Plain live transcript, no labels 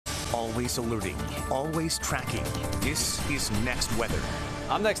Always alerting, always tracking. This is Next Weather.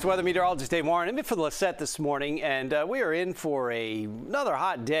 I'm Next Weather meteorologist Dave Warren. I'm in for the Lissette this morning, and we are in for another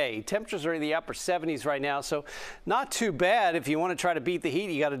hot day. Temperatures are in the upper 70s right now, so not too bad. If you want to try to beat the heat,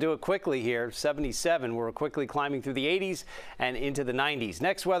 you got to do it quickly here. 77, we're quickly climbing through the 80s and into the 90s.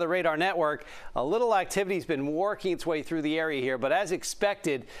 Next Weather Radar Network, a little activity has been working its way through the area here, but as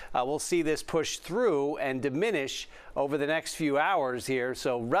expected, we'll see this push through and diminish over the next few hours here.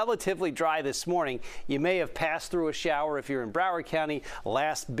 So relatively dry this morning. You may have passed through a shower if you're in Broward County.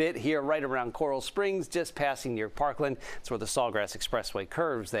 Last bit here right around Coral Springs, just passing near Parkland. That's where the Sawgrass Expressway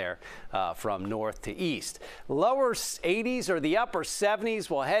curves there from north to east. Lower 80s or the upper 70s.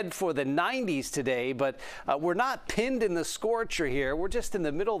 We'll head for the 90s today, but we're not pinned in the scorcher here. We're just in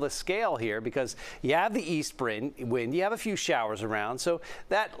the middle of the scale here because you have the east wind, you have a few showers around, so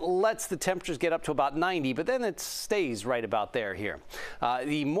that lets the temperatures get up to about 90, but then it stays right about there here.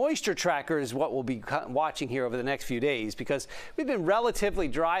 The moisture tracker is what we'll be watching here over the next few days because we've been relatively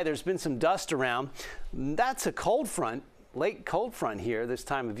dry. There's been some dust around. That's a cold front. Late cold front here this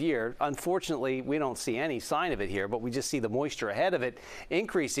time of year. Unfortunately, we don't see any sign of it here, but we just see the moisture ahead of it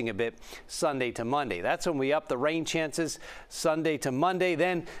increasing a bit Sunday to Monday. That's when we up the rain chances Sunday to Monday.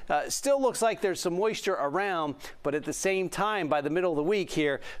 Then still looks like there's some moisture around, but at the same time, by the middle of the week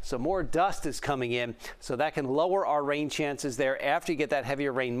here, some more dust is coming in, so that can lower our rain chances there. After you get that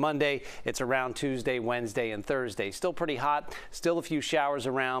heavier rain Monday, it's around Tuesday, Wednesday, and Thursday. Still pretty hot, still a few showers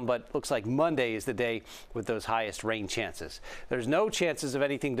around, but looks like Monday is the day with those highest rain chances. There's no chances of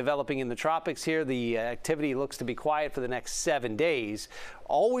anything developing in the tropics here. The activity looks to be quiet for the next 7 days.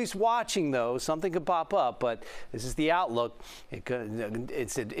 Always watching, though. Something could pop up, but this is the outlook.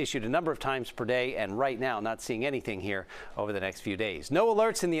 It's issued a number of times per day, and right now not seeing anything here over the next few days. No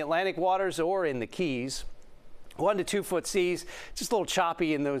alerts in the Atlantic waters or in the Keys. 1 to 2 foot seas, just a little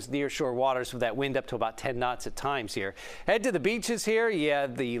choppy in those nearshore waters with that wind up to about 10 knots at times here. Head to the beaches here. You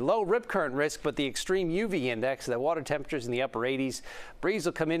have the low rip current risk, but the extreme UV index, the water temperatures in the upper 80s. Breeze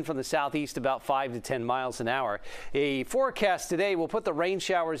will come in from the southeast about 5 to 10 miles an hour. A forecast today will put the rain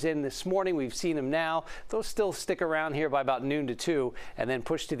showers in this morning. We've seen them now. Those still stick around here by about noon to 2 and then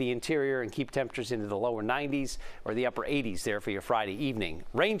push to the interior and keep temperatures into the lower 90s or the upper 80s there for your Friday evening.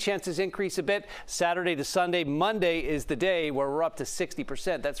 Rain chances increase a bit Saturday to Sunday. Monday is the day where we're up to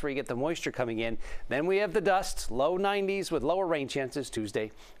 60%. That's where you get the moisture coming in. Then we have the dust, low 90s with lower rain chances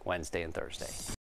Tuesday, Wednesday, and Thursday.